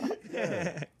album?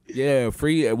 Yeah,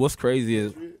 Free. What's crazy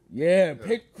is,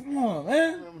 come on,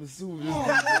 man.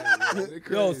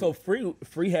 Yo, so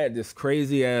Free had this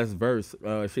crazy ass verse.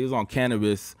 She was on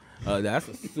Cannabis. That's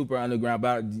a super underground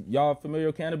battle. Y'all familiar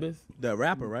with Cannabis? The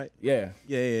rapper, right? Yeah.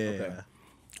 Yeah. Okay.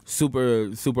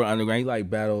 Super underground. He like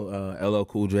battle LL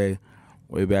Cool J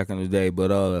way back in the day,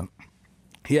 but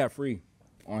he had Free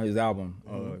on his album,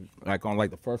 like on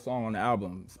like the first song on the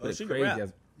album. Spit she can crazy rap.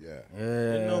 as- Yeah.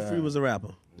 Didn't know Free was a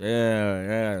rapper.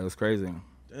 Yeah, it was crazy.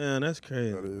 Damn, that's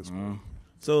crazy. That is.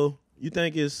 So you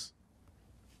think it's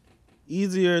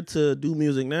easier to do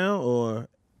music now or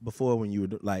before when you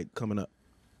were like coming up?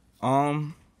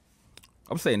 I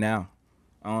would say now,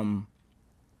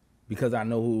 because I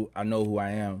know who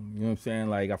I am. You know what I'm saying?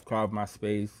 Like, I've carved my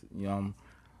space. You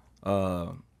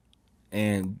know,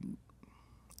 and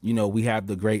you know, we have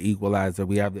the great equalizer.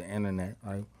 We have the internet.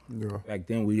 Right? Yeah. Back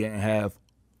then, we didn't have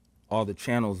all the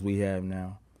channels we have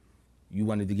now. You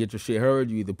wanted to get your shit heard,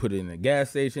 you either put it in a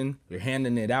gas station, you're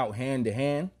handing it out hand to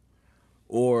hand,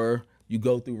 or you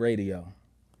go through radio.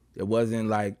 It wasn't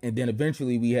like, and then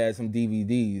eventually we had some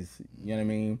DVDs, you know what I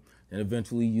mean? And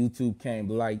eventually YouTube came,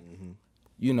 but like,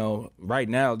 you know, right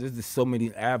now, there's just so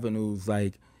many avenues.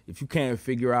 Like, if you can't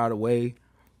figure out a way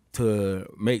to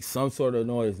make some sort of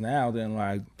noise now, then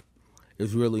like,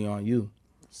 it's really on you.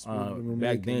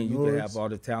 Back then, you could have all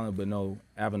the talent, but no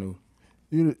avenue.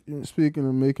 You speaking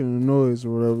of making a noise or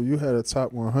whatever, you had a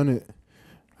top 100.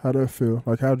 How'd that feel?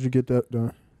 Like, how'd you get that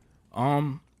done?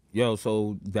 Yo,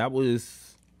 so that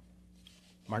was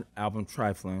my album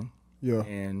Trifling. Yeah.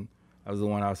 And that was the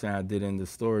one I was saying I did in the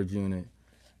storage unit.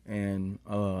 And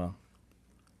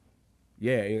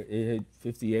yeah, it hit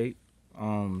 58.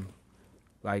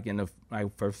 Like in the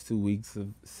first 2 weeks of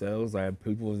sales, like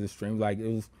people was just streaming. Like, it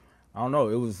was, I don't know,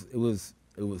 it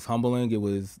was humbling, it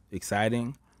was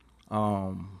exciting.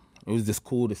 It was just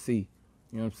cool to see.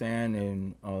 You know what I'm saying?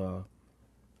 And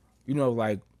you know,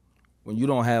 like, when you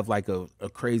don't have like a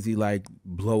crazy like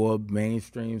blow up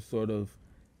mainstream sort of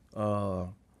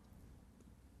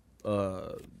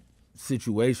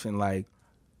situation, like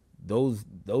those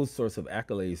sorts of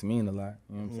accolades mean a lot.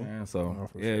 You know what I'm saying? So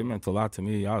yeah, it meant a lot to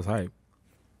me. I was hyped.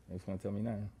 They just want to tell me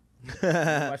nothing.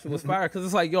 My shit was fire because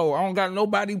it's like, yo, I don't got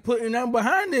nobody putting nothing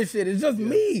behind this shit. It's just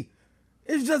me.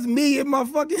 It's just me and my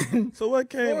fucking So what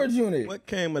came? storage unit. What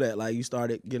came of that? Like, you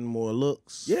started getting more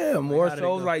looks. Yeah, more how did it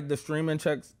shows. go? Like, the streaming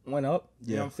checks went up.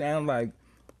 You know what I'm saying? Like,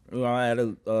 you know, I had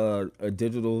a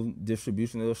digital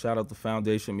distribution deal. Shout out to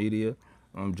Foundation Media,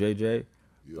 JJ.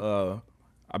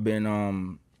 I've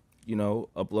been, you know,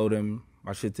 uploading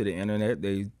my shit to the internet.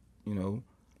 They, you know,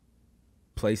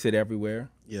 place it everywhere.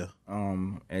 Yeah.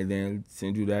 And then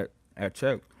send you that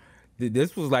check.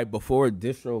 This was like before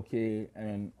DistroKid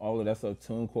and all of that stuff,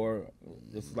 TuneCore.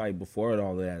 This is like before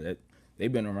all of that.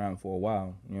 They've been around for a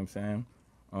while, you know what I'm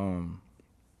saying?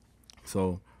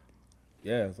 So,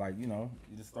 yeah, it's like, you know,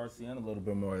 you just start seeing a little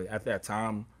bit more. At that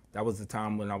time, that was the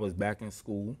time when I was back in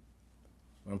school. You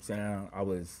know what I'm saying? I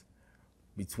was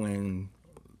between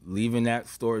leaving that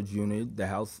storage unit, the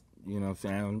house, you know what I'm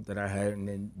saying, that I had, and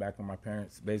then back in my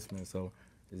parents' basement. So,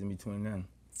 it's in between them.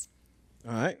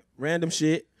 All right. Random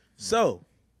shit. So,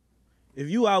 if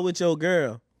you out with your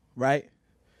girl, right,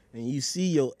 and you see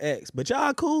your ex, but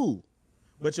y'all cool,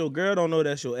 but your girl don't know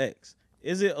that's your ex,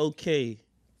 is it okay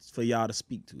for y'all to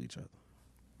speak to each other?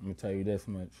 I'm gonna tell you this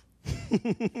much.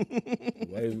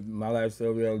 My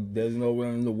lifestyle, there's nowhere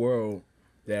in the world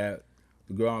that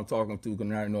the girl I'm talking to can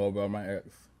not know about my ex.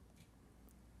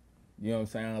 You know what I'm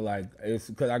saying? Like,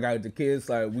 it's because I got the kids.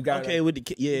 Like, we got Okay with the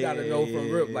kid, yeah. you gotta know from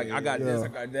rip. Like, I got this, I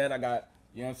got that, I got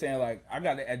You know what I'm saying? Like,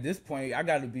 at this point, I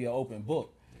got to be an open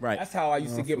book. Right. That's how I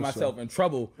used to get myself in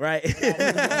trouble. Right. I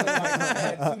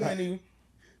had too many.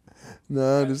 No,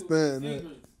 I understand. You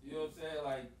know what I'm saying?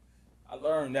 Like, I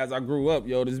learned as I grew up,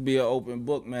 yo, just be an open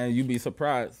book, man. You be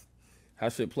surprised how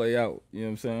shit play out. You know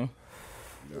what I'm saying?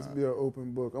 Let's be an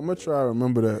open book. I'm gonna try to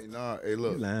remember that. Hey,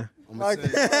 look. Nah. I'm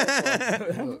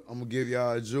gonna give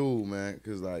y'all a jewel, man,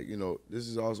 cause like this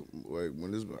is also like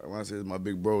when I say it's my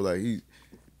big bro, like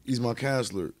he's my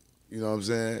counselor. You know what I'm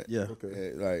saying? Yeah. Okay.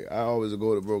 And, like I always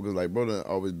go to bro, cause like bro done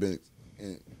always been,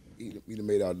 and he done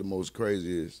made out the most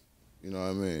craziest. You know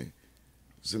what I mean?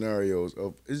 Scenarios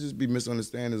of it's just be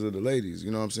misunderstandings of the ladies.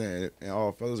 You know what I'm saying? And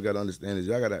all fellas gotta understand is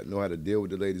y'all gotta know how to deal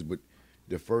with the ladies, but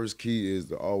the first key is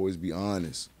to always be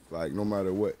honest, like no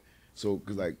matter what. So,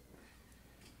 cause like,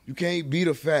 you can't beat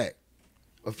a fact.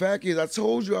 A fact is, I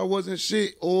told you I wasn't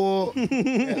shit, or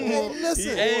Listen,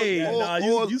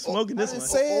 you smoking this one.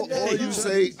 or you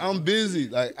say I'm busy.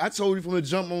 Like I told you from the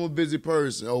jump, I'm a busy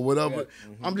person, or whatever.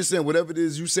 I'm just saying, whatever it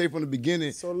is you say from the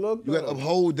beginning, So look, you gotta though,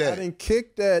 uphold I that. didn't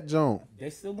kick that Joan.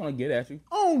 They still gonna get at you.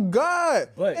 Oh God!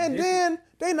 But and this- then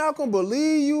they not gonna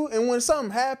believe you. And when something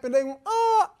happened, they go,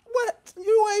 "Oh, what?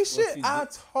 You ain't shit." see, I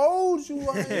told you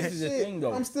I ain't This is the shit. thing,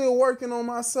 though. I'm still working on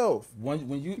myself. When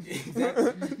you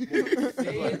exactly.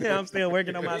 Yeah, I'm still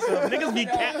working on myself.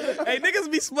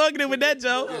 Niggas be smuggling with that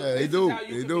joke. Yeah, they This is do. how you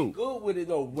They can do. Be good with it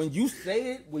though. When you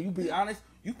say it, when you be honest,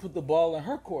 you put the ball in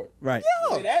her court. Right.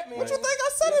 So that means, What you think I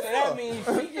said so it that for? means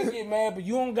she can get mad, but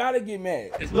you don't gotta get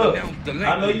mad. Look,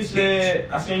 I know you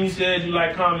said, I seen you said you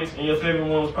like comics and your favorite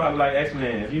one was probably like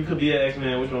X-Men. If you could be an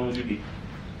X-Men, which one would you be?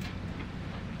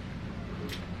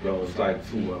 Yo, it's like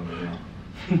two of them,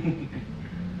 you know.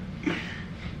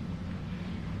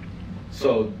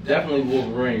 So definitely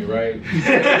Wolverine, right?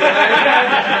 You're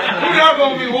not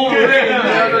gonna be Wolverine.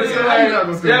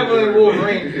 Definitely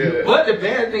Wolverine. Yeah. But the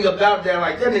bad thing about that,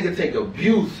 like that nigga take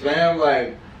abuse, man.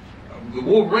 Like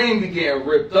Wolverine be getting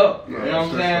ripped up. You know what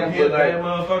I'm saying? He a But bad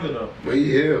like, motherfucker though. But he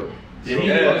healed. Yeah, he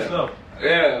Yeah. knew himself.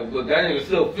 yeah, but that nigga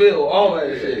still feel all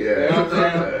that shit. You know what I'm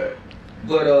saying?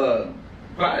 But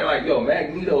probably like yo,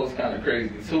 Magneto is kind of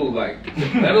crazy too. Like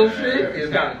metal shit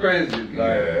is kind of crazy.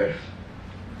 Like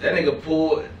that nigga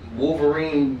pulled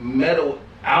Wolverine metal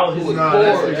out his core.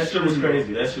 That shit was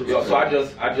crazy. That shit was Yo, crazy. so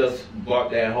I just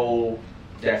bought that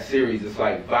series. It's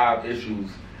like 5 issues,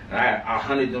 and I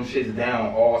hunted them shits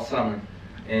down all summer,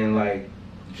 and like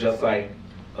just like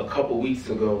a couple weeks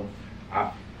ago,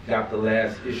 I got the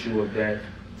last issue of that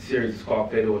series. It's called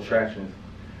Fatal Attractions.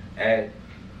 At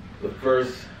the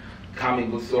first comic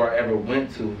book store I ever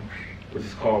went to, which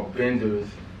is called Bender's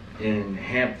in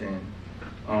Hampton.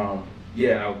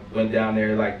 Yeah, I went down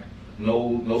there, like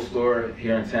no store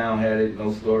here in town had it, no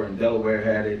store in Delaware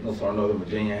had it, no store in Northern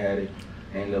Virginia had it.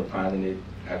 I ended up finding it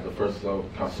at the first store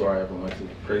I ever went to.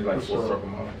 Crazy, like full circle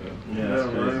moment. Yeah, Yeah, that's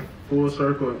crazy. man. Full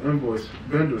circle invoice.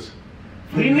 Vendors.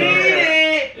 We need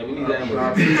it! Yeah, we need that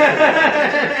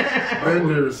one.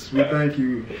 Vendors, we thank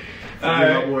you for All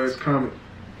getting right. our boys comic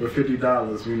for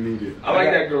 $50. We need it. I like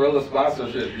that gorilla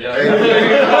sponsorship. Yeah.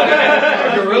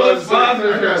 Gorilla Gorilla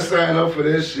sponsorship. I gotta sign up for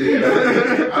this shit. They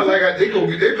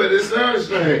better sign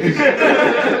things.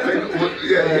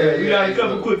 Yeah. We got a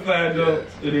couple quick fire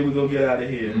jokes, and then we're gonna get out of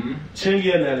here. Mhm.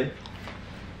 Chingy or Nelly?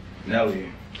 Nelly.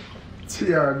 T.I.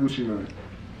 Gucci, man.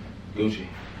 Gucci.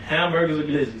 Hamburgers or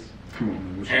glizzies? Come on,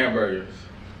 man. What you- Hamburgers.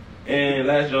 And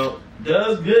last joke,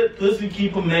 does good pussy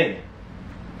keep a man?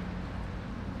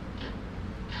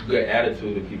 Good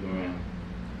attitude to keep him in.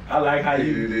 I like how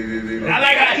you. Yeah. I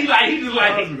like how he just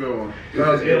That was a like. good one. That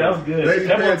was Yeah, that was good. Ladies,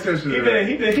 That pay boy- attention He to been that.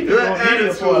 doing Good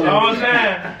media for a attitude. long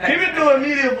time. He been doing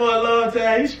media for a long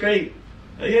time. He's straight.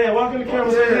 Yeah, walk in the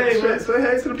camera, say hey, Say, man. say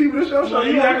hey to the people that show. So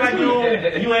you act like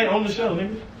you ain't on the show,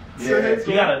 nigga. Say hey to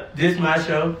You gotta. This my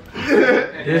show.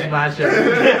 This my show.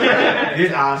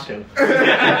 This our show.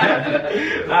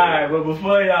 Alright, but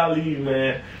before y'all leave,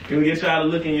 man, can we get y'all to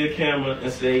look in your camera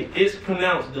and say, it's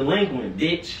pronounced delinquent,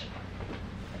 bitch?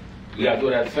 We gotta do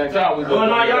it at the same time. We Oh,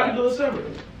 no, y'all can do it separate.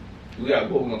 We gotta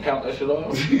go. We gonna count that shit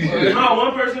off. No,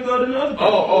 one person go to the other person.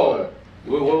 Oh.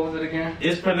 What was it again?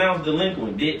 It's pronounced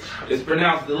delinquent, bitch. It's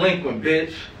pronounced delinquent,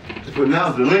 bitch. It's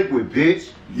pronounced delinquent, bitch.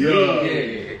 Yeah.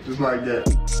 Yeah. Just like that.